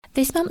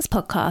This month's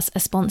podcasts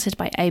are sponsored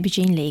by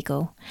Aubergine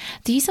Legal.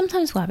 Do you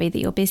sometimes worry that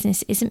your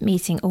business isn't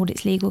meeting all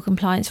its legal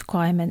compliance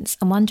requirements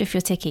and wonder if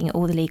you're ticking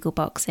all the legal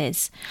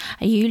boxes?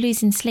 Are you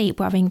losing sleep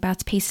worrying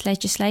about a piece of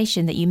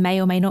legislation that you may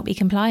or may not be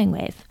complying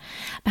with?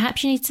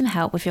 Perhaps you need some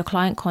help with your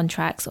client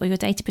contracts or your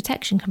data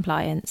protection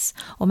compliance.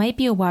 Or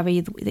maybe you're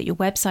worried that your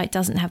website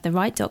doesn't have the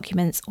right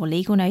documents or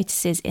legal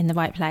notices in the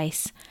right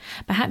place.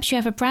 Perhaps you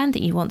have a brand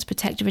that you want to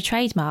protect with a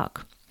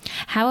trademark.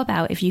 How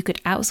about if you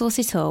could outsource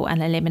it all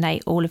and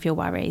eliminate all of your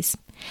worries?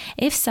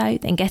 If so,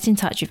 then get in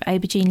touch with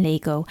Aubergine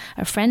Legal,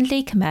 a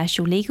friendly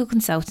commercial legal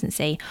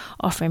consultancy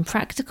offering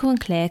practical and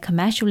clear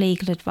commercial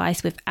legal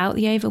advice without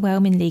the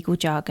overwhelming legal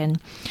jargon,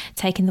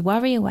 taking the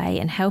worry away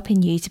and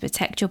helping you to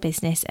protect your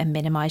business and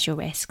minimise your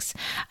risks.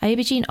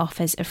 Aubergine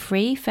offers a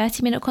free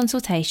 30-minute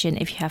consultation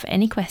if you have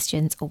any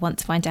questions or want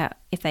to find out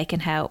if they can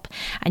help,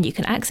 and you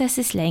can access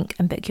this link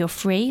and book your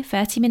free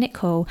 30-minute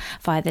call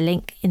via the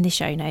link in the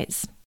show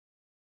notes.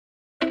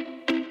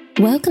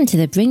 Welcome to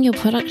the Bring Your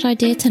Product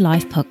Idea to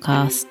Life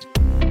podcast.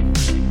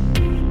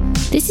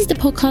 This is the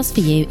podcast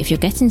for you if you're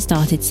getting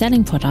started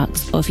selling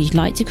products or if you'd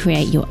like to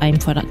create your own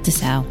product to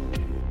sell.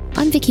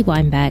 I'm Vicky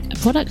Weinberg, a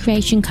product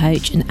creation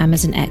coach and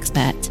Amazon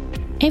expert.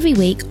 Every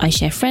week I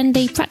share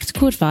friendly,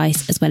 practical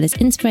advice as well as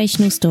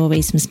inspirational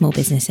stories from small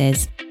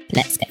businesses.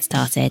 Let's get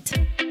started.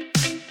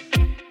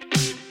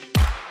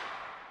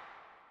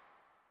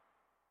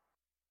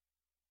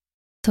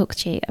 Talk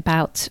to you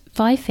about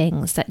 5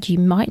 things that you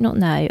might not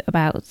know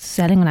about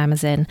selling on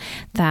Amazon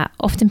that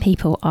often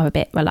people are a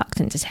bit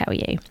reluctant to tell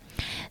you.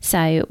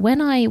 So when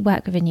I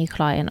work with a new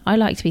client, I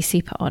like to be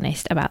super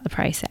honest about the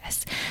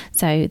process.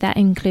 So that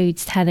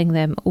includes telling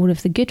them all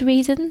of the good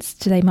reasons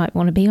they might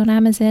want to be on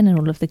Amazon and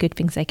all of the good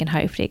things they can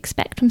hopefully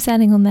expect from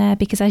selling on there.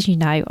 Because as you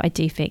know, I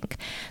do think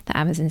that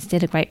Amazon is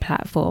still a great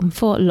platform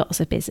for lots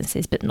of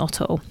businesses, but not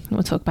all.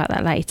 We'll talk about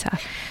that later.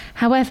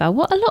 However,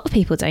 what a lot of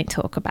people don't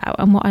talk about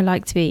and what I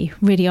like to be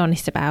really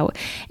honest about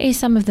is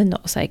some of the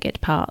not so good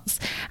parts.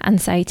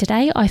 And so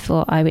today I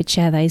thought I would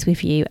share those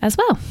with you as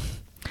well.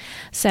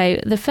 So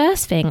the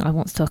first thing I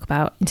want to talk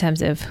about in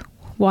terms of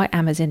why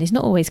Amazon is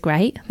not always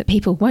great, that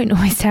people won't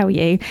always tell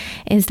you,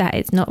 is that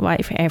it's not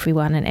right for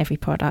everyone and every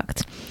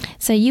product.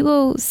 So you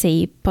will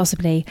see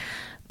possibly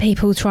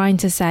people trying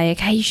to say,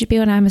 okay, you should be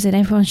on Amazon,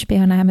 everyone should be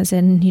on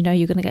Amazon, you know,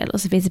 you're going to get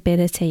lots of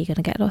visibility, you're going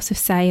to get lots of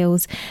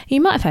sales.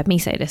 You might have heard me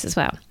say this as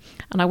well.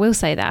 And I will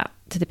say that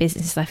to the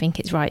businesses I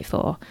think it's right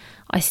for.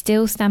 I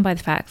still stand by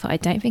the fact that I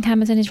don't think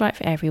Amazon is right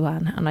for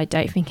everyone and I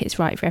don't think it's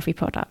right for every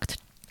product.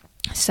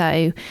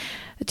 So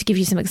to give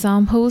you some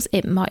examples,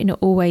 it might not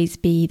always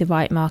be the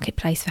right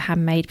marketplace for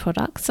handmade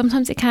products.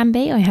 Sometimes it can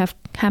be. I have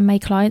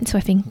handmade clients who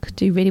I think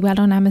do really well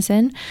on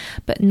Amazon,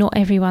 but not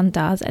everyone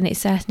does. And it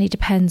certainly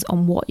depends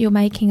on what you're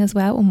making as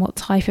well and what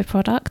type of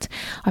product.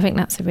 I think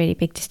that's a really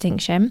big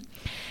distinction.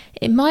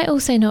 It might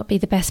also not be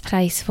the best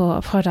place for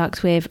a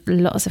product with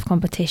lots of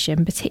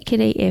competition,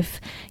 particularly if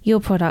your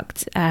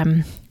product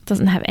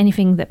doesn't have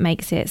anything that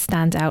makes it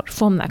stand out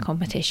from that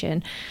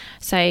competition.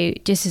 So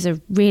just as a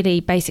really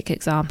basic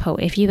example,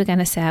 if you were going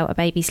to sell a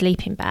baby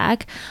sleeping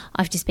bag,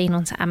 I've just been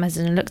onto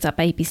Amazon and looked up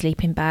baby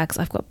sleeping bags.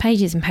 I've got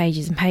pages and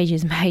pages and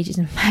pages and pages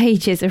and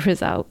pages of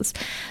results.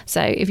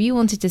 So if you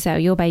wanted to sell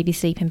your baby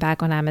sleeping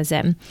bag on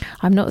Amazon,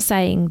 I'm not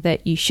saying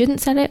that you shouldn't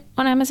sell it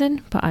on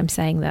Amazon, but I'm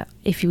saying that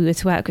if you were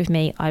to work with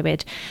me, I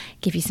would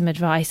give you some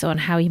advice on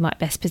how you might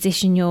best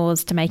position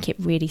yours to make it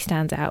really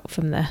stand out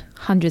from the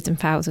hundreds and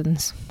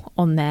thousands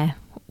on there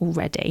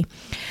already.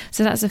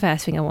 So that's the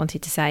first thing I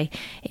wanted to say.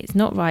 It's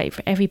not right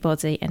for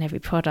everybody and every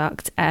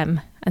product, and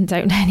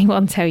don't let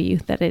anyone tell you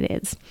that it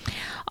is.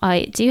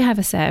 I do have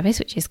a service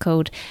which is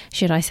called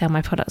Should I Sell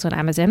My Products on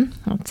Amazon?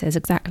 It says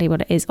exactly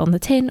what it is on the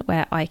tin,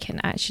 where I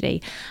can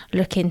actually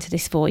look into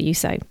this for you.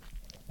 So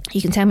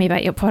you can tell me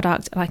about your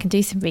product and I can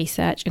do some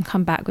research and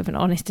come back with an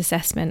honest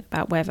assessment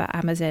about whether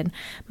Amazon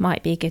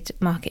might be a good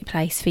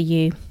marketplace for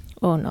you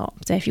or not.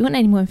 So if you want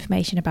any more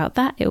information about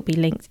that, it will be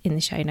linked in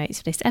the show notes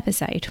for this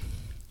episode.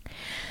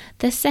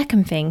 The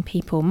second thing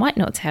people might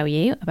not tell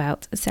you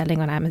about selling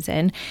on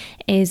Amazon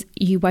is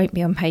you won't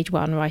be on page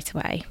 1 right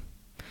away.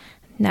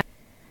 Now,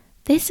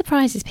 this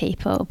surprises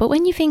people, but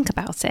when you think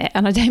about it,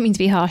 and I don't mean to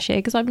be harsh here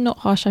because I'm not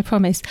harsh, I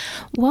promise,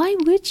 why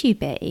would you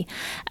be?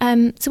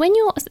 So when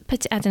you're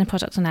adding a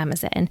product on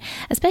Amazon,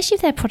 especially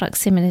if they're products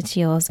similar to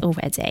yours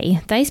already,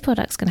 those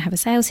products are going to have a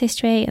sales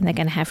history and they're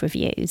going to have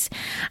reviews.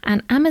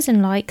 And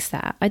Amazon likes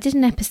that. I did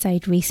an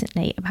episode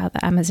recently about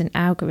the Amazon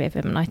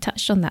algorithm and I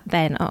touched on that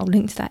then. I'll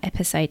link to that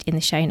episode in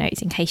the show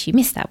notes in case you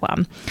missed that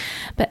one.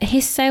 But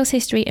his sales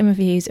history and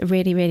reviews are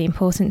really, really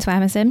important to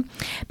Amazon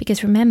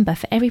because remember,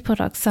 for every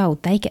product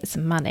sold, they get some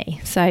some money.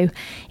 So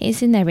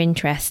it's in their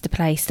interest to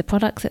place the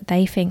products that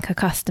they think a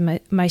customer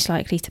most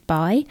likely to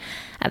buy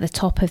at the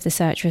top of the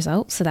search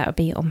results. So that would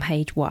be on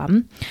page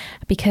 1,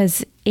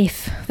 because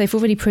if they've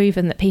already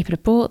proven that people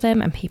have bought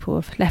them and people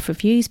have left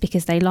reviews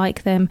because they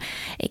like them,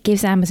 it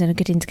gives Amazon a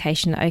good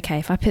indication that, okay,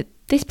 if I put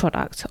this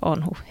product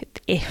on, or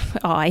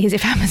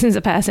if Amazon's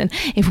a person,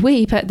 if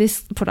we put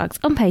this product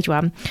on page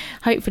 1,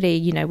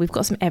 hopefully, we've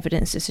got some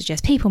evidence to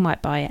suggest people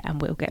might buy it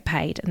and we'll get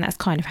paid. And that's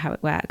kind of how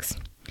it works.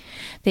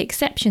 The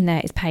exception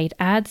there is paid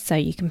ads. So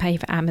you can pay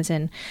for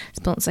Amazon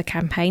sponsor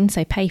campaigns,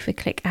 so pay for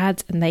click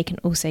ads, and they can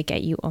also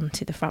get you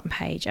onto the front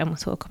page. And we'll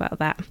talk about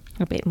that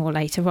a bit more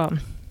later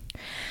on.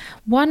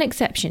 One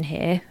exception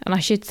here, and I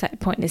should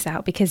point this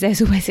out because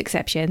there's always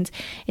exceptions,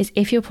 is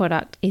if your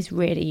product is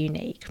really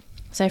unique.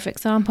 So for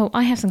example,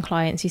 I have some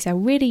clients who sell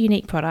really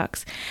unique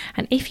products,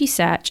 and if you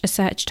search a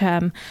search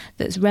term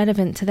that's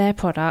relevant to their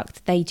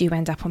product, they do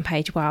end up on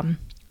page 1.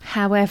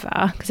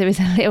 However, because there is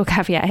a little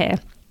caveat here,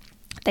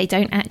 they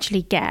don't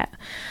actually get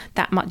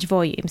that much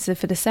volume. So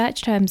for the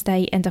search terms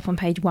they end up on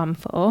page 1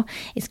 for,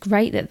 it's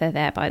great that they're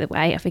there, by the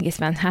way. I think it's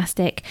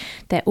fantastic.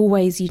 They're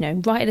always,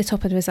 right at the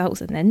top of the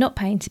results, and they're not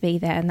paying to be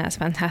there, and that's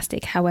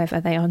fantastic.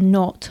 However, they are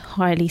not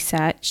highly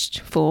searched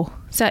for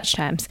search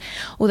terms,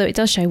 although it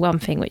does show one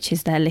thing, which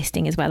is their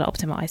listing is well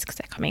optimized because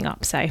they're coming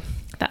up. So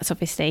that's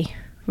obviously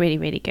really,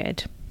 really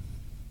good.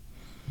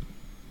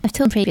 I've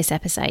talked in previous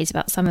episodes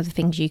about some of the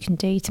things you can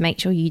do to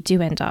make sure you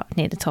do end up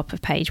near the top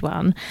of page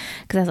 1,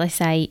 because as I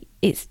say,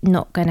 it's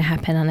not going to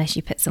happen unless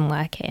you put some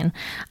work in.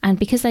 And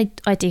because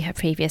I do have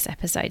previous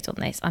episodes on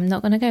this, I'm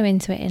not going to go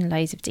into it in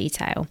loads of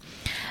detail.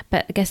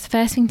 But I guess the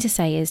first thing to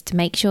say is to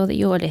make sure that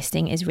your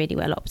listing is really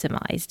well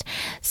optimized.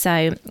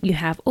 So you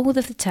have all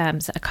of the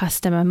terms that a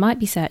customer might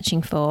be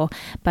searching for,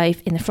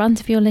 both in the front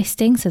of your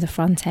listing. So the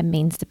front end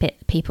means the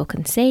bit people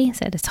can see.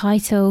 So the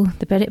title,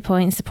 the bullet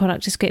points, the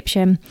product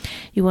description.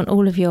 You want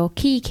all of your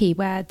key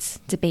keywords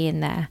to be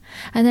in there.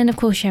 And then of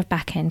course you have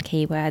back end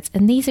keywords.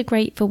 And these are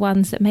great for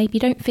ones that maybe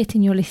don't fit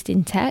in your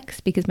listing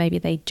text because maybe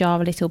they jar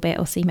a little bit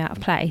or seem out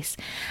of place.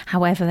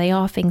 However, they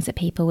are things that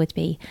people would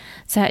be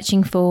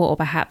searching for, or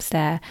perhaps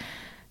they're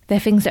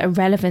things that are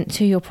relevant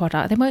to your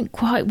product. They won't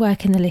quite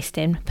work in the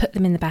listing. Put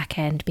them in the back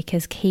end,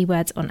 because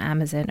keywords on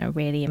Amazon are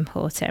really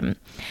important.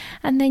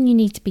 And then you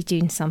need to be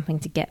doing something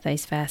to get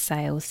those first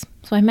sales.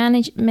 So I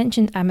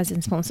mentioned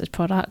Amazon sponsored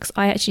products.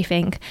 I actually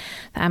think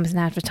that Amazon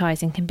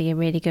advertising can be a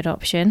really good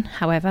option.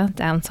 However,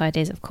 downside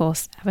is, of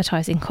course,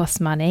 advertising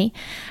costs money,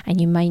 and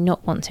you may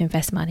not want to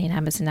invest money in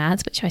Amazon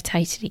ads, which I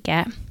totally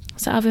get.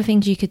 So other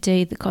things you could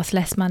do that cost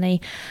less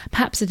money,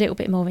 perhaps a little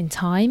bit more in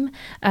time,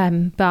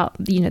 but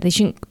they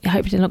shouldn't,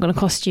 hopefully they're not going to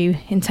cost you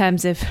in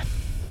terms of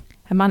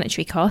a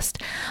monetary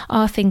cost,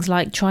 are things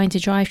like trying to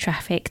drive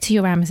traffic to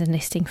your Amazon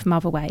listing from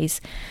other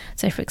ways.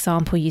 So for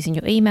example, using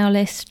your email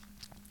list,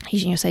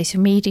 using your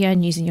social media,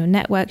 and using your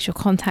networks, your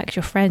contacts,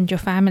 your friends, your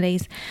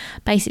families,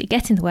 basically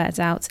getting the words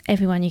out to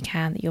everyone you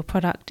can that your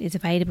product is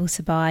available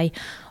to buy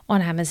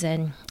on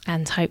Amazon,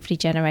 and hopefully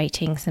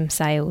generating some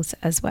sales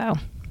as well.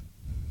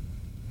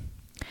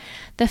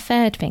 The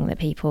third thing that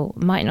people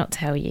might not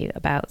tell you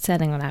about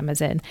selling on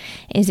Amazon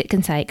is it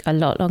can take a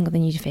lot longer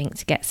than you'd think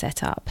to get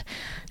set up.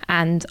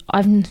 And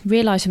I've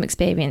realised from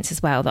experience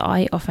as well that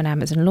I offer an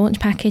Amazon launch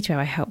package where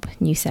I help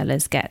new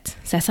sellers get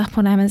set up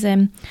on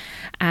Amazon.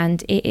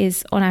 And it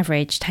is on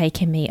average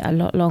taking me a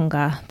lot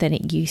longer than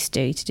it used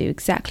to do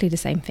exactly the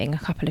same thing a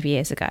couple of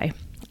years ago.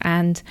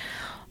 And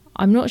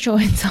I'm not sure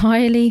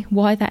entirely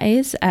why that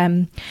is,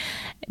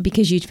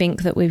 because you'd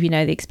think that with,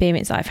 the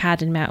experience I've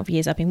had and the amount of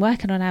years I've been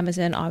working on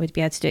Amazon, I would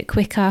be able to do it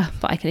quicker,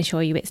 but I can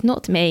assure you it's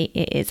not me,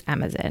 it is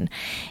Amazon.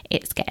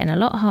 It's getting a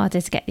lot harder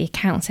to get the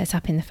account set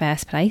up in the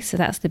first place, so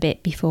that's the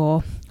bit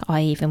before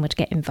I even would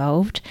get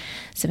involved.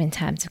 So in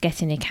terms of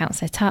getting the account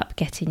set up,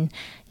 getting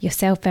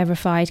yourself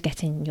verified,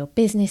 getting your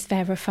business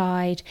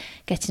verified,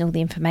 getting all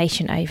the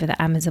information over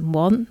that Amazon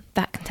want,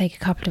 that can take a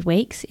couple of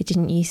weeks. It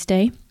didn't used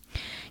to.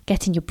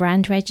 Getting your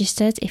brand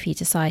registered, if you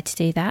decide to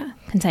do that,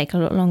 can take a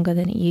lot longer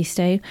than it used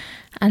to.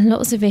 And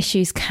lots of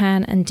issues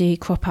can and do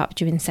crop up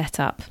during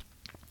setup.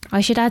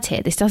 I should add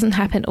here, this doesn't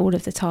happen all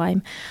of the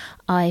time.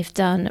 I've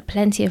done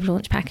plenty of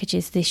launch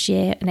packages this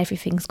year and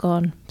everything's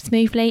gone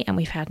smoothly and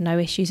we've had no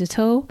issues at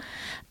all.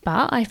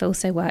 But I've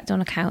also worked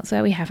on accounts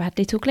where we have had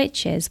little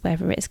glitches,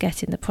 whether it's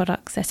getting the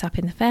product set up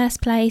in the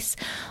first place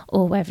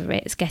or whether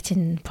it's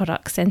getting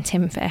products sent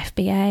in for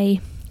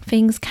FBA.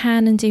 Things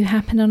can and do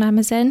happen on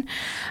Amazon.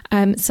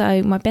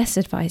 So my best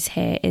advice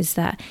here is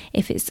that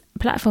if it's a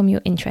platform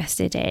you're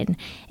interested in,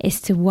 is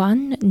to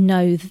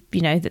know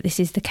that this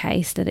is the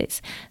case, that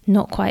it's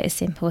not quite as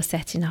simple as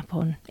setting up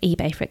on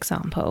eBay, for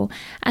example,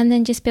 and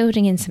then just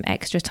building in some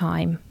extra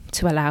time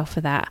to allow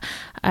for that.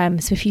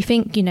 So if you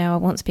think, I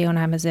want to be on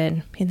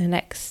Amazon in the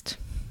next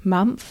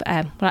month,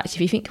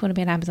 if you think you want to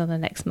be on Amazon the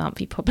next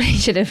month, you probably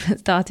should have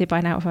started by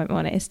now, if I'm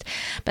honest.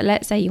 But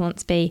let's say you want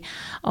to be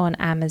on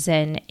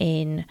Amazon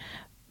in,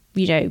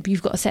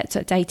 you've got a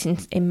set date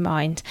in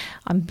mind.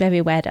 I'm very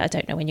aware that I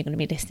don't know when you're going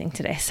to be listening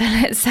to this. So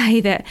let's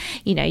say that,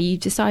 you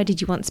decided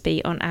you want to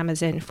be on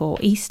Amazon for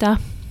Easter.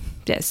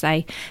 let's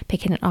say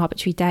picking an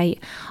arbitrary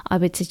date, I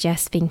would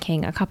suggest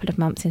thinking a couple of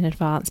months in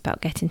advance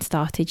about getting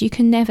started. You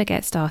can never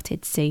get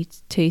started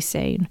too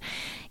soon.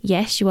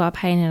 Yes, you are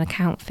paying an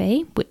account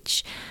fee,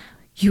 which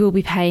you will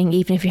be paying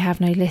even if you have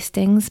no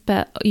listings,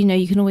 but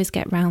you can always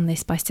get around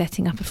this by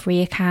setting up a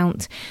free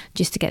account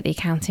just to get the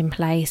account in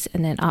place,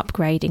 and then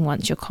upgrading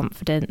once you're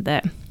confident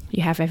that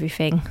you have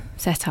everything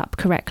set up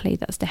correctly.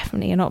 That's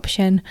definitely an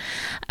option.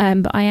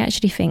 But I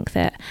actually think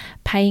that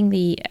paying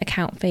the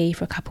account fee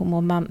for a couple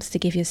more months to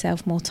give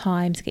yourself more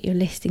time to get your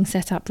listing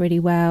set up really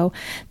well,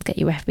 to get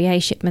your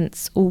FBA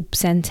shipments all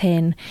sent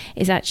in,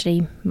 is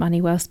actually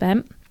money well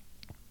spent.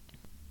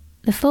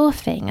 The fourth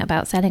thing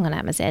about selling on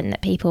Amazon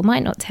that people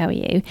might not tell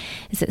you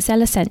is that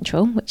Seller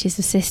Central, which is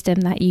the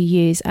system that you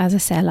use as a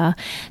seller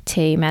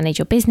to manage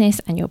your business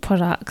and your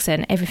products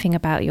and everything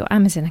about your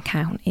Amazon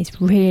account,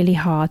 is really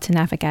hard to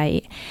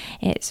navigate.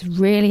 It's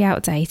really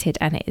outdated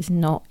and it is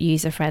not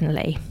user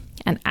friendly.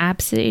 And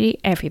absolutely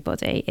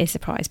everybody is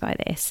surprised by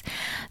this.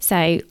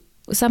 So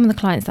some of the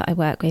clients that I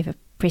work with are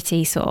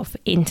pretty sort of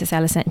into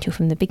Seller Central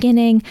from the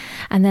beginning,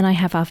 and then I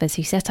have others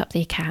who set up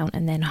the account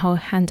and then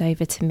hand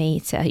over to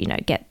me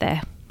to get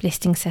their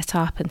listing set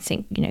up and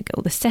get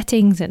all the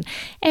settings and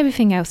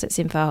everything else that's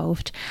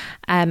involved.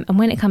 And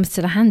when it comes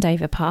to the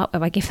handover part,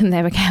 where I give them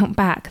their account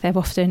back, they're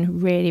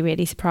often really,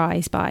 really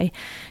surprised by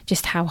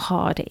just how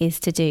hard it is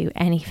to do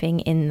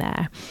anything in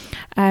there.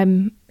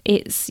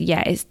 It's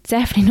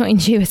definitely not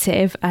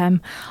intuitive.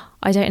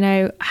 I don't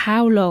know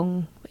how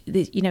long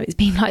it's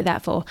been like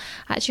that for.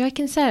 Actually, I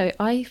can say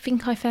I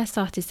think I first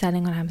started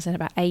selling on Amazon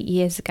about 8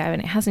 years ago,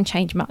 and it hasn't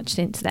changed much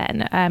since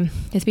then.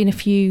 There's been a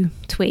few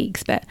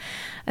tweaks, but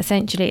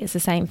essentially it's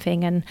the same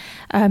thing. And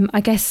I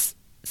guess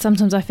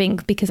sometimes I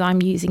think because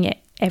I'm using it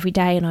every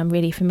day and I'm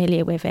really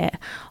familiar with it,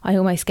 I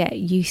almost get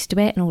used to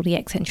it and all the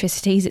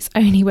eccentricities. It's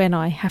only when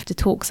I have to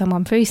talk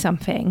someone through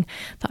something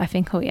that I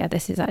think, oh yeah,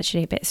 this is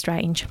actually a bit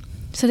strange.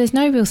 So there's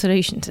no real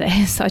solution to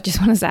this. I just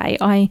want to say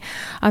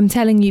I'm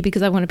telling you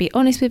because I want to be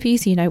honest with you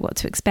so you know what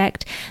to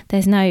expect.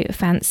 There's no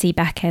fancy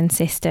back-end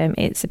system.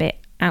 It's a bit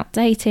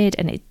outdated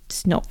and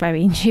it's not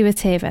very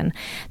intuitive and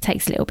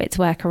takes a little bit to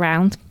work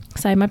around.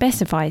 So my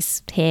best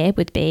advice here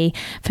would be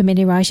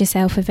familiarise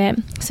yourself with it.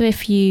 So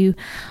if you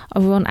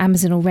are on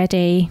Amazon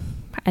already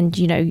and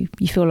you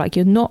feel like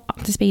you're not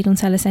up to speed on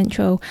Seller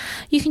Central,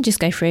 you can just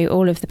go through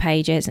all of the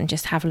pages and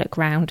just have a look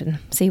around and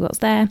see what's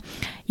there.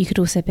 You could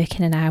also book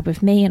in an hour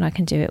with me and I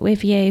can do it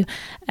with you.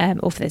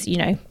 Or if there's,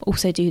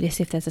 also do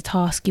this if there's a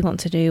task you want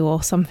to do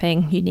or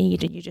something you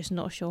need and you're just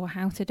not sure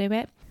how to do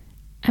it.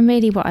 And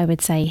really what I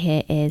would say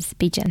here is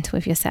be gentle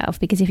with yourself,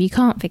 because if you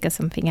can't figure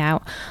something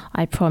out,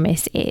 I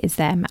promise it is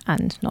them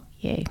and not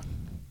you.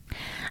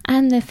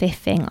 And the fifth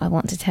thing I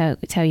want to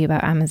tell you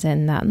about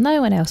Amazon that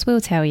no one else will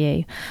tell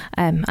you,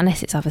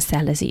 unless it's other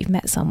sellers that you've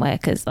met somewhere,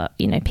 because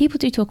people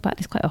do talk about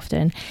this quite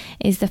often,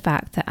 is the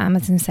fact that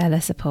Amazon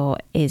seller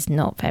support is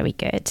not very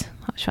good.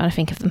 I was trying to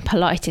think of the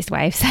politest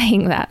way of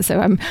saying that, so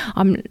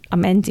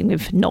I'm ending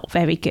with not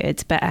very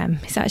good, but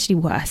it's actually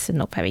worse than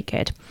not very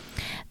good.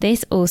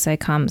 This also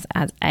comes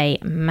as a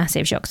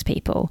massive shock to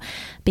people,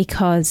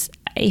 because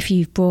if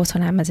you've brought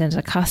on Amazon as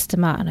a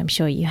customer, and I'm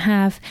sure you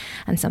have,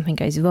 and something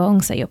goes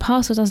wrong, so your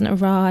parcel doesn't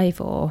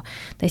arrive or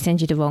they send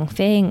you the wrong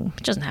thing,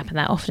 it doesn't happen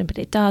that often, but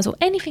it does, or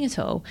anything at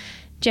all,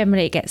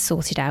 generally it gets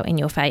sorted out in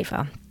your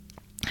favour.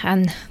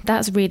 And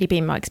that's really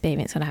been my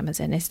experience on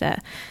Amazon, is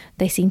that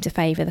they seem to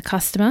favour the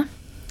customer,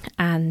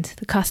 and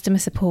the customer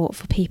support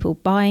for people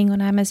buying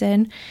on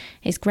Amazon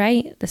is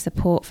great. The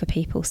support for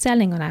people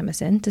selling on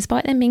Amazon,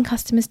 despite them being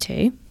customers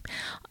too,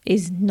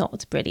 is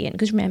not brilliant,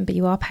 because remember,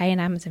 you are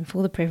paying Amazon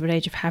for the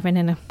privilege of having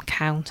an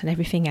account and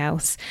everything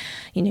else,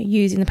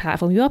 using the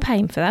platform. You are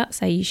paying for that,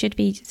 so you should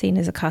be seen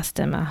as a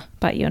customer,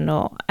 but you're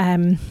not.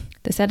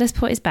 The seller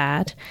support is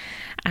bad,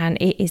 and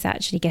it is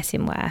actually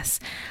getting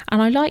worse.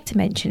 And I like to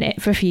mention it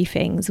for a few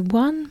things.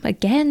 One,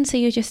 again, so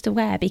you're just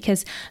aware,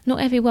 because not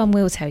everyone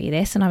will tell you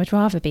this, and I would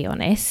rather be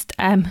honest.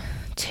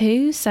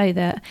 Two, so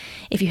that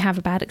if you have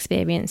a bad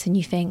experience and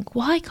you think,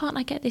 why can't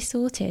I get this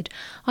sorted?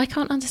 I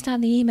can't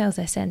understand the emails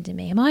they're sending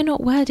me. Am I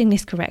not wording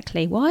this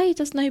correctly? Why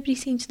does nobody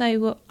seem to know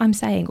what I'm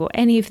saying, or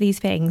any of these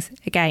things?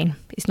 Again,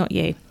 it's not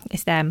you,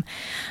 it's them.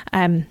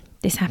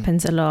 This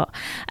happens a lot.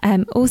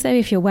 Also,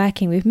 if you're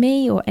working with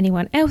me or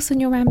anyone else on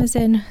your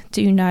Amazon,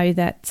 do know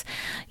that,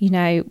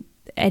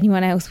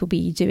 anyone else will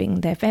be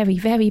doing their very,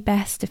 very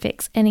best to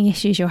fix any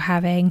issues you're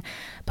having.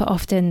 But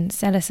often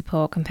seller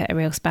support can put a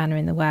real spanner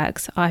in the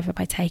works, either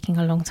by taking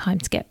a long time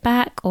to get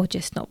back or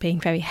just not being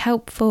very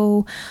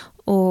helpful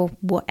or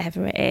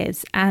whatever it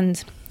is.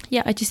 And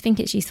yeah, I just think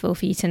it's useful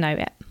for you to know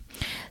it.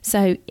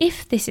 So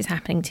if this is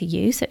happening to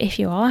you, so if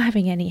you are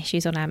having any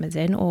issues on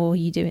Amazon, or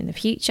you do in the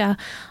future,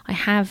 I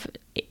have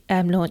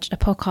launched a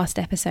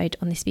podcast episode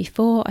on this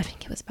before. I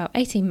think it was about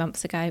 18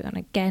 months ago, and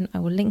again I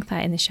will link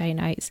that in the show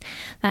notes.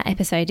 That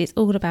episode is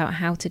all about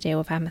how to deal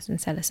with Amazon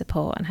seller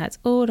support, and has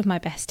all of my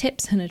best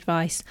tips and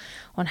advice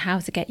on how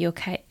to get your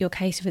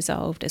case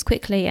resolved as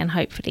quickly and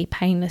hopefully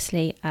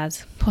painlessly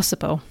as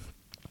possible.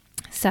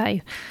 So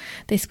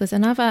this was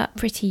another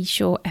pretty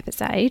short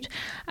episode,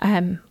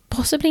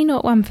 possibly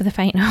not one for the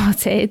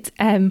faint-hearted.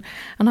 And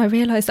I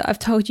realise that I've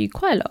told you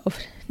quite a lot of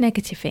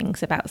negative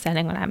things about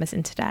selling on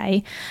Amazon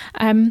today.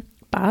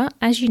 But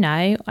as you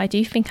know, I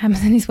do think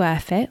Amazon is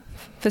worth it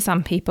for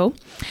some people.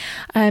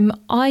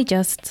 I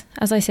just,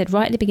 as I said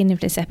right at the beginning of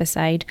this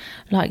episode,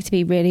 like to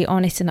be really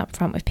honest and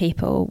upfront with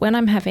people. When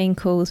I'm having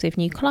calls with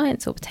new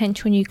clients or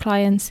potential new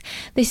clients,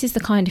 this is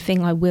the kind of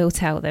thing I will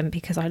tell them,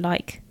 because I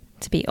like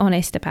to be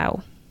honest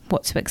about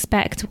what to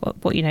expect,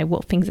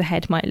 what things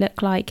ahead might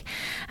look like.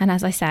 And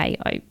as I say,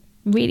 I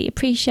really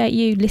appreciate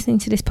you listening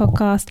to this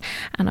podcast,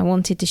 and I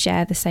wanted to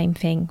share the same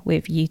thing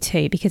with you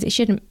too, because it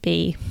shouldn't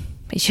be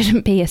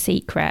a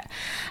secret.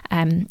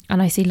 And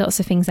I see lots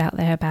of things out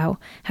there about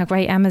how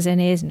great Amazon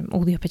is and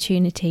all the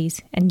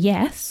opportunities. And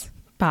yes,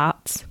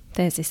 but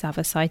there's this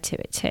other side to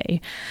it too.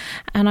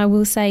 And I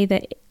will say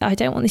that I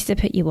don't want this to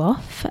put you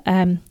off.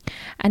 And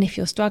if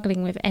you're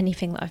struggling with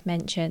anything that I've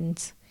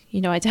mentioned,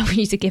 I don't want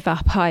you to give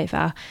up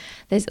either.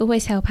 There's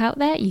always help out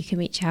there. You can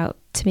reach out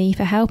to me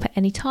for help at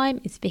any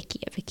time. It's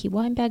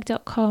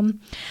vicky@vickyweinberg.com.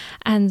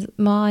 And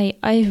my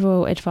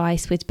overall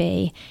advice would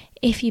be,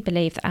 if you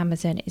believe that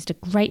Amazon is a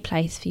great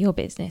place for your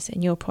business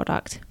and your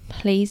product,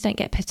 please don't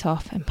get put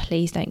off and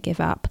please don't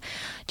give up.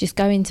 Just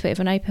go into it with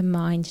an open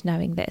mind,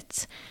 knowing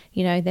that,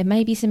 there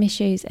may be some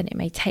issues and it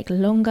may take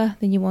longer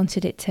than you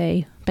wanted it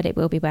to, but it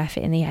will be worth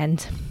it in the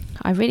end.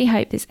 I really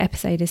hope this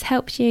episode has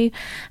helped you.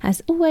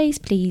 As always,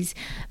 please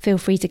feel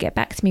free to get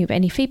back to me with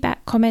any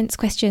feedback, comments,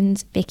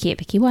 questions,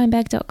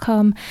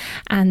 vicky@vickyweinberg.com.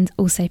 And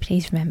also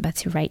please remember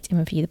to rate and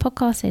review the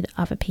podcast so that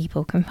other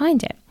people can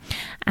find it.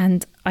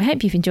 And I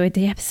hope you've enjoyed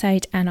the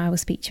episode, and I will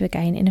speak to you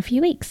again in a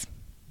few weeks.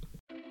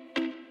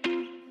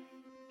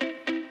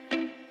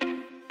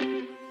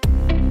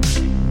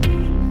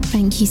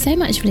 Thank you so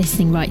much for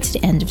listening right to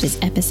the end of this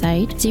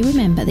episode. Do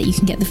remember that you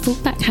can get the full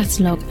back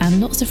catalogue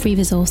and lots of free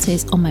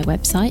resources on my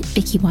website,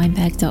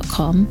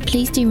 vickyweinberg.com.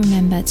 Please do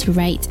remember to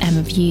rate and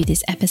review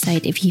this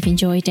episode if you've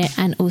enjoyed it,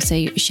 and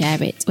also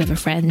share it with a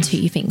friend who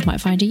you think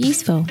might find it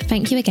useful.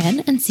 Thank you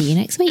again, and see you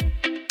next week.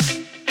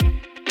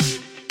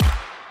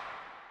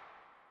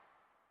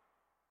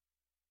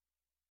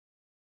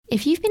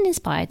 If you've been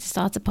inspired to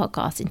start a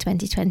podcast in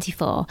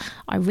 2024,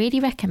 I really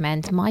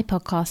recommend my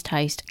podcast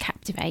host,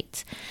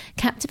 Captivate.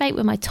 Captivate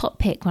were my top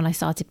pick when I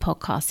started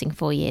podcasting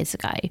 4 years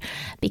ago,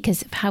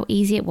 because of how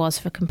easy it was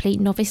for a complete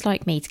novice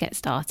like me to get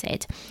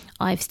started.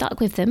 I've stuck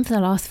with them for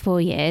the last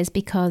 4 years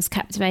because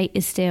Captivate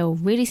is still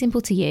really simple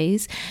to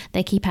use.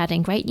 They keep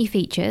adding great new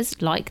features,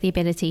 like the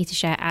ability to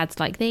share ads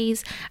like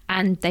these,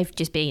 and they've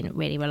just been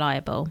really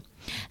reliable.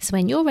 So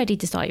when you're ready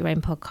to start your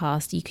own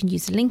podcast, you can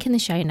use the link in the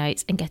show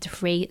notes and get a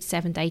free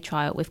 7-day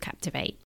trial with Captivate.